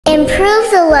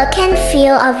improve the look and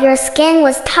feel of your skin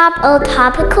with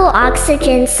Topical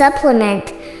Oxygen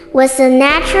Supplement, with the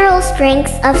natural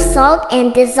strengths of salt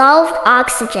and dissolved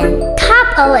oxygen.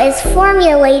 Topical is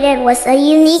formulated with a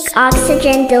unique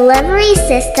oxygen delivery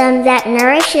system that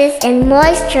nourishes and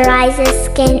moisturizes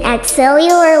skin at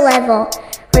cellular level,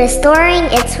 restoring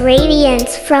its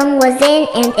radiance from within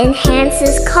and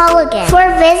enhances collagen for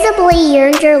visibly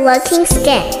younger-looking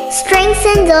skin.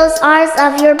 Strengthen those areas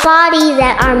of your body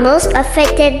that are most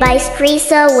affected by stress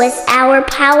with our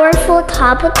powerful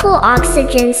Topical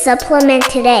Oxygen Supplement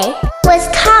today. With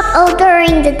Topical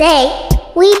during the day,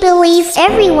 we believe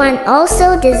everyone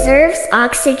also deserves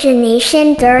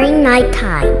oxygenation during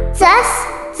nighttime. Thus,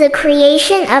 the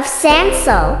creation of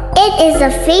Sanso. It is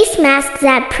a face mask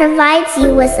that provides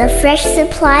you with a fresh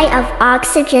supply of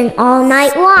oxygen all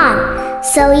night long,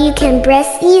 so you can breathe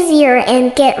easier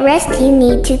and get rest you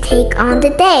need to take on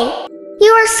the day.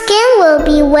 Your skin will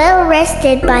be well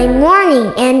rested by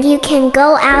morning and you can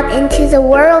go out into the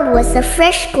world with a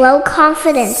fresh glow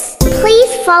confidence.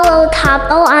 Please follow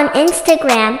Topical on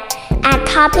Instagram at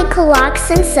Topical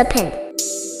Oxygen Supplement.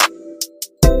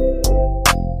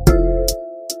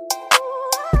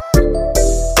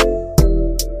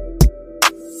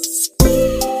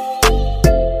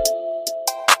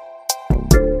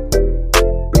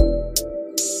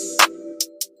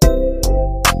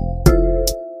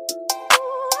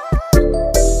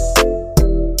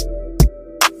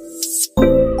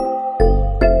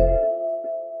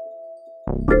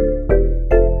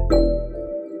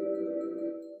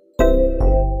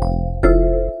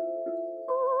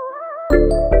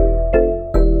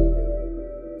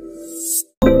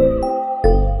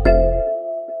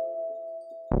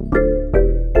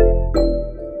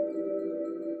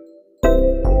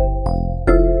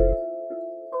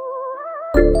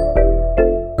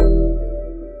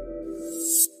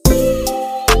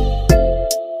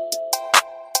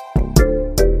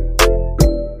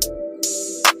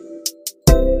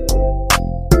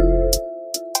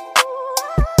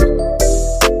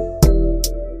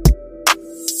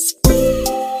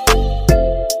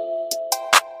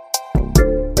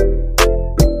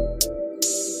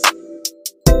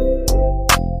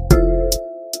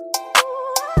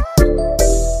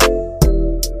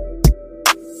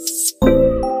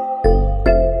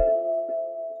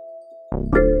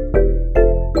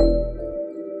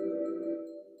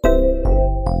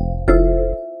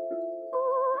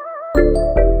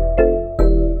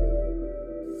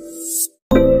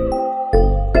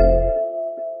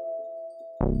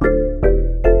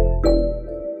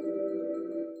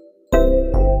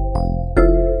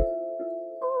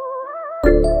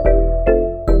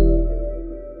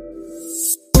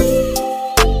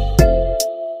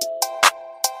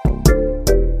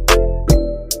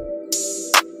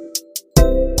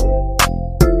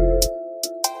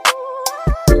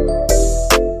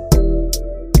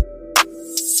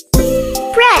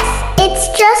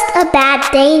 It's just a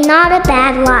bad day, not a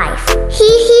bad life.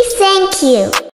 Thank you.